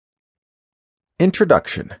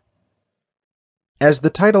Introduction. As the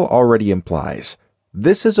title already implies,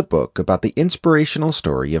 this is a book about the inspirational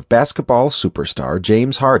story of basketball superstar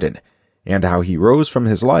James Harden and how he rose from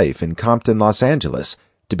his life in Compton, Los Angeles,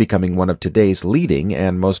 to becoming one of today's leading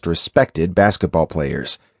and most respected basketball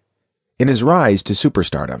players. In his rise to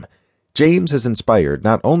superstardom, James has inspired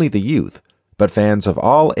not only the youth, but fans of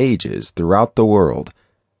all ages throughout the world.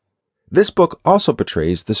 This book also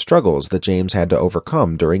portrays the struggles that James had to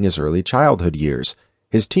overcome during his early childhood years,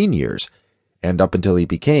 his teen years, and up until he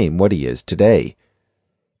became what he is today.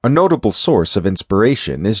 A notable source of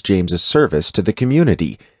inspiration is James's service to the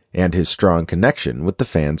community and his strong connection with the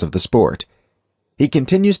fans of the sport. He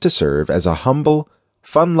continues to serve as a humble,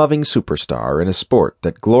 fun-loving superstar in a sport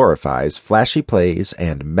that glorifies flashy plays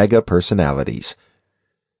and mega personalities.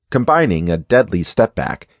 Combining a deadly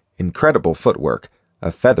step-back, incredible footwork,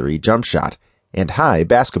 a feathery jump shot, and high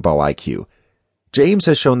basketball IQ, James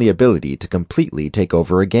has shown the ability to completely take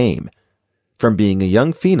over a game. From being a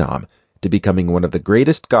young phenom to becoming one of the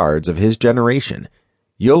greatest guards of his generation,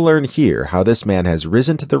 you'll learn here how this man has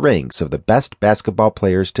risen to the ranks of the best basketball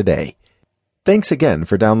players today. Thanks again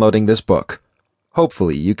for downloading this book.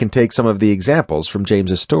 Hopefully you can take some of the examples from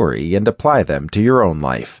James's story and apply them to your own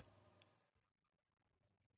life.